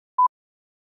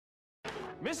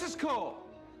Mrs. Cole!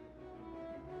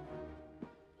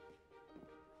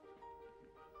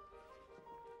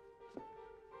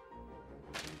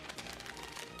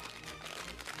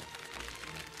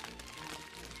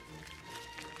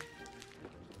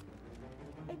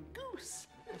 A goose.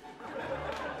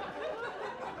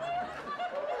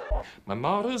 My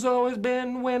motto's always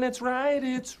been, when it's right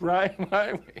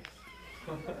my way.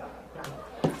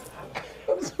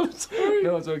 I'm so sorry.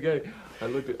 No, it's okay. I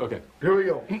looked at, okay. Here we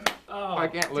go. Oh, I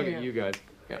can't look at you guys.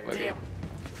 Can't look at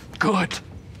Good,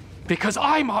 because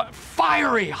I'm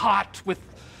fiery hot with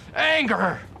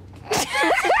anger.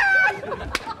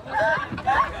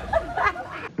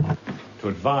 To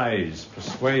advise,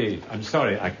 persuade. I'm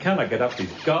sorry, I cannot get up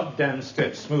these goddamn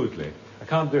steps smoothly. I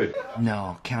can't do it.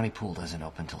 No, county pool doesn't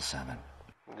open till 7.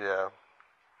 Yeah.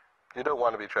 You don't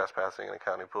want to be trespassing in a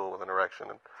county pool with an erection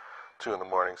at 2 in the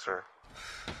morning, sir.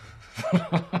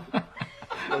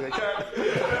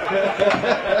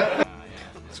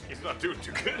 He's not doing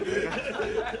too good.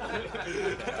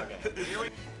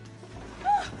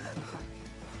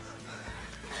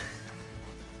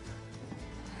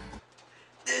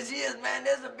 There she is, man.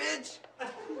 There's a bitch.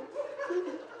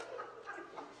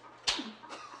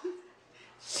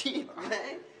 Shit,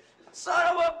 man. Son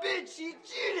of a bitch, she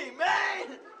cheating,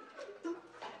 man.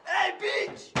 Hey,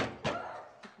 bitch.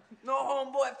 No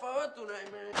homeboy for her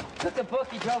tonight, man. Took the book,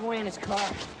 he drove away in his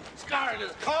car. His car in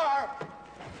his car?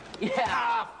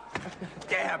 Yeah.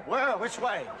 Damn, where? Which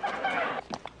way?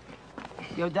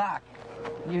 Yo, Doc,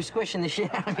 you're squishing the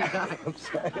shit out of me, Doc. I'm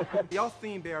sorry. Y'all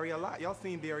seen Barry a lot. Y'all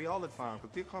seen Barry all the time.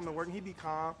 Because he'd come to work and he'd be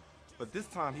calm. But this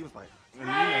time he was like,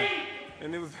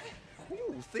 and it was,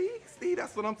 ooh, see,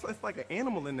 that's what I'm saying. It's like an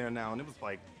animal in there now. And it was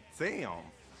like, damn.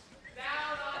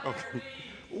 Okay.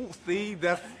 Ooh, see,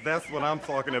 that's what I'm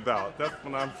talking about. That's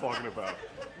what I'm talking about.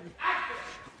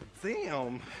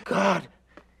 Damn. God,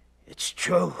 it's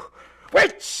true.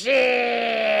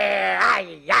 Witchy!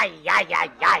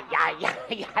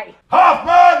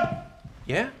 Hoffman!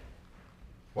 Yeah?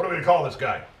 What are we to call this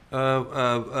guy?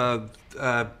 I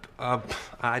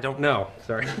don't know.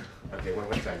 Sorry. Okay,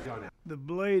 what's that? The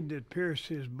blade that pierced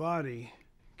his body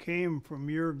came from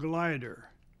your glider.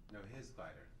 No, his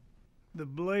glider. The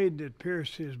blade that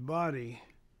pierced his body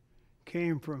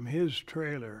came from his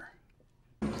trailer.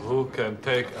 Who can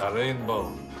take a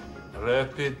rainbow,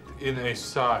 wrap it in a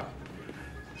sock,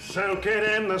 Soak it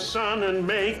in the sun and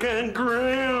make a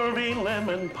groovy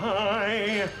lemon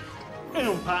pie.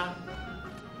 Oompa.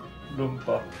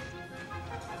 Loompa.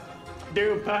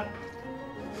 Doopa.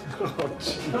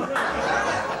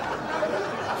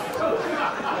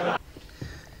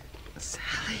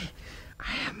 Sally,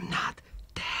 I am not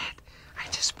dead. I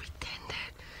just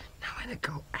pretended. Now I'm gonna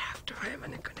go after him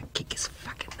and I'm gonna kick his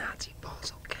fucking Nazi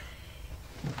balls, okay?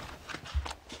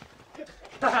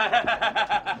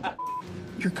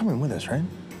 You're coming with us, right?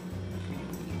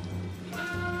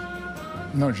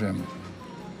 No, Jim.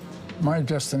 My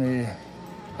destiny...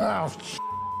 Oh,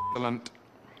 Excellent.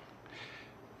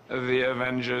 The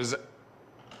Avengers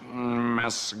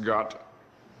mascot.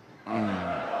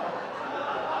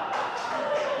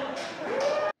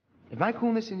 If my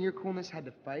coolness and your coolness had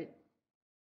to fight,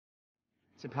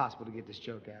 it's impossible to get this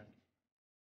joke out.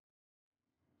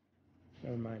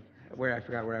 Never mind. I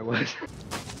forgot where I was.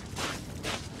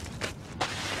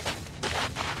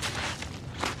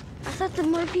 I thought the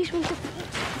Murphys went to...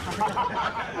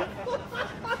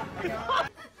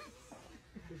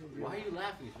 Why are you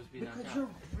laughing? You're supposed to be knocked Because you're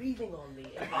breathing on me.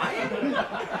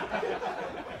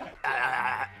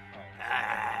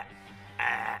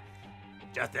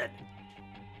 Justin,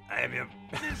 I am him.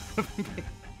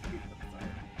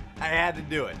 I had to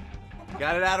do it.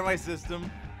 Got it out of my system.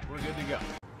 We're good to go.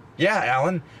 Yeah,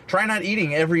 Alan. Try not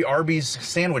eating every Arby's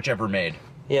sandwich ever made.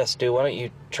 Yeah, Stu, why don't you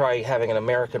try having an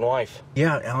American wife?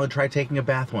 Yeah, Alan, try taking a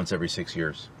bath once every 6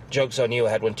 years. Joke's on you, I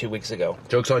had one 2 weeks ago.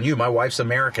 Joke's on you, my wife's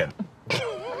American.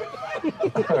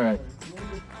 All right.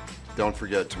 Don't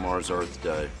forget tomorrow's Earth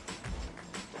Day.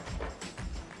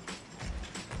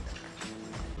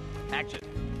 Action.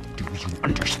 Do you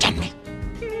understand me?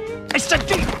 I said,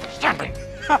 do you understand me?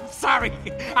 I'm sorry.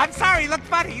 I'm sorry. Look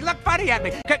funny. Look funny at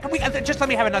me. Can we just let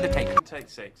me have another take? Take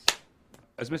 6.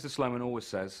 As Mr. Sloman always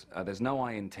says, there's no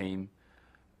I in team,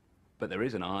 but there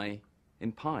is an I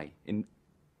in pie.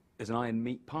 There's an I in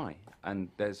meat pie, and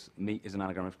there's meat is an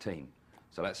anagram of team.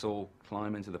 So let's all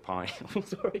climb into the pie.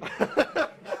 Sorry.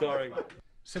 Sorry.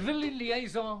 Civilian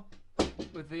liaison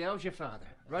with the how's your father?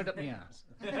 Right up the ass.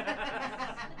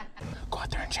 Go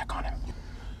out there and check on him.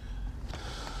 I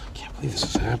can't believe this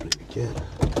is happening again.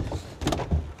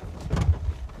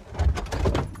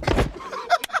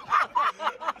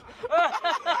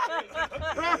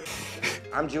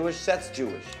 I'm Jewish, Seth's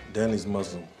Jewish. Danny's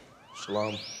Muslim.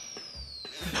 Shalom.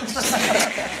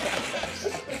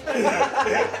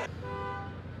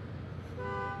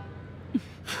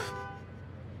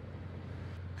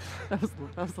 That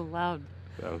was loud.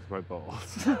 That was my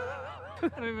balls. I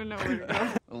don't even know where to go.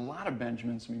 A lot of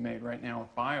Benjamins to be made right now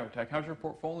with biotech. How's your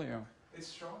portfolio? It's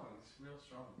strong. It's real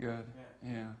strong. Good.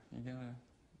 Yeah, you gotta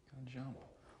jump.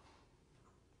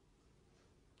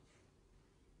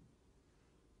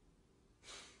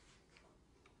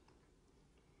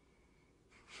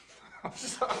 I'm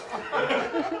sorry.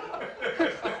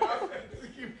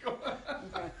 Keep going.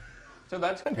 Okay. So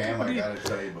that's Pam, I gotta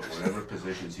tell you, but whatever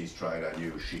positions he's tried on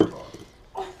you, she caught.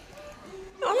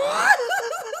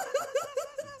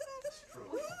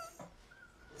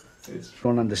 You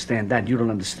don't understand that. You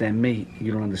don't understand me.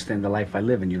 You don't understand the life I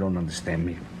live, and you don't understand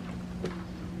me.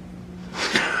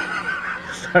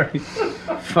 Sorry.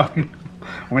 Fucking.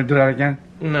 Want me to do that again?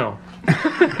 No.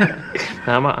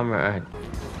 I'm all right.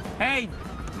 Hey,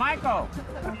 Michael!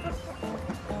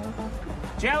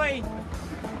 Jelly!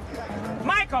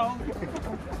 Michael!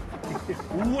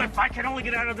 Ooh, if I could only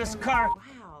get out of this car!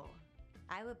 Wow.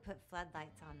 I would put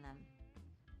floodlights on them.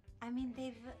 I mean,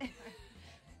 they've...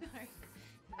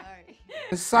 Sorry.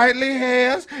 Sightly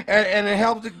hairs, and it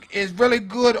helps. It's really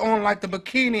good on like the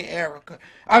bikini area.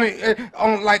 I mean,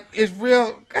 on like it's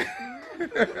real.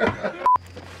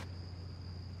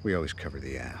 We always cover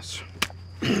the ass.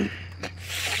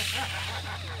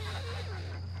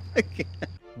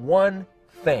 One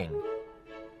thing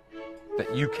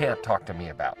that you can't talk to me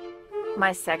about.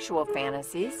 My sexual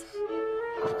fantasies.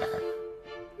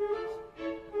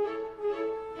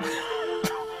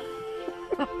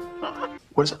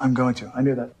 I'm going to. I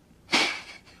knew that.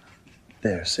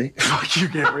 There, see? Oh, you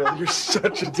get real. You're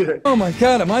such a dick. Oh my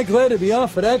God, am I glad to be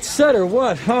off of that set or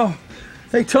what? Oh,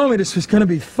 they told me this was gonna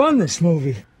be fun, this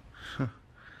movie.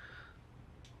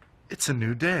 It's a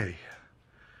new day.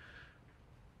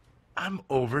 I'm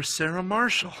over Sarah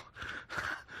Marshall.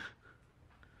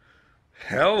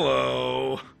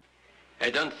 Hello. I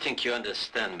don't think you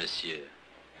understand, monsieur.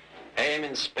 I am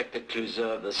Inspector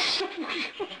Clouseau of the...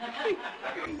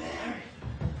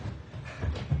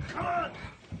 Come on!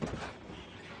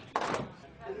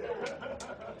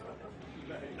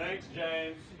 Thanks,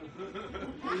 James.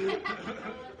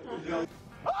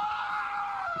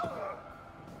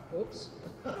 Oops.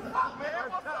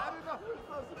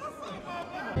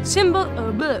 Symbol.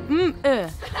 Woo!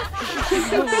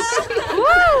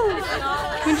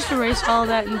 Can we just erase all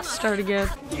that and start again?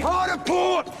 Hard a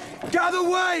port! Gather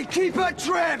way! Keep it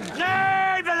trim!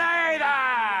 Lead the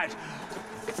leaders!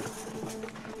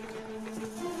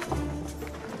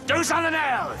 Do something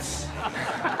else!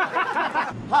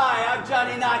 Hi, I'm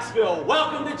Johnny Knoxville.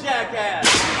 Welcome to Jackass.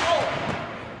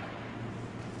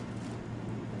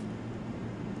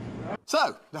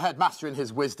 So, the headmaster in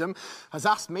his wisdom has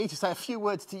asked me to say a few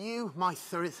words to you, my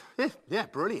yeah,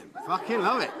 brilliant. Fucking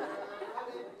love it.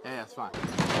 Yeah, that's fine.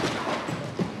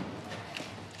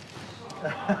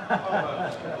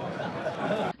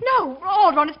 No,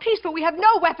 hold on, it's peaceful. We have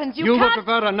no weapons. You would can't...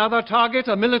 prefer another target,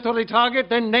 a military target,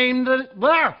 then name the...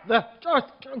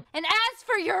 And as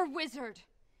for your wizard,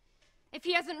 if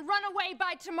he hasn't run away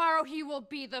by tomorrow, he will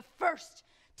be the first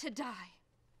to die.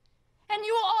 And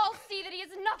you will all see that he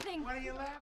is nothing. Why are you laughing?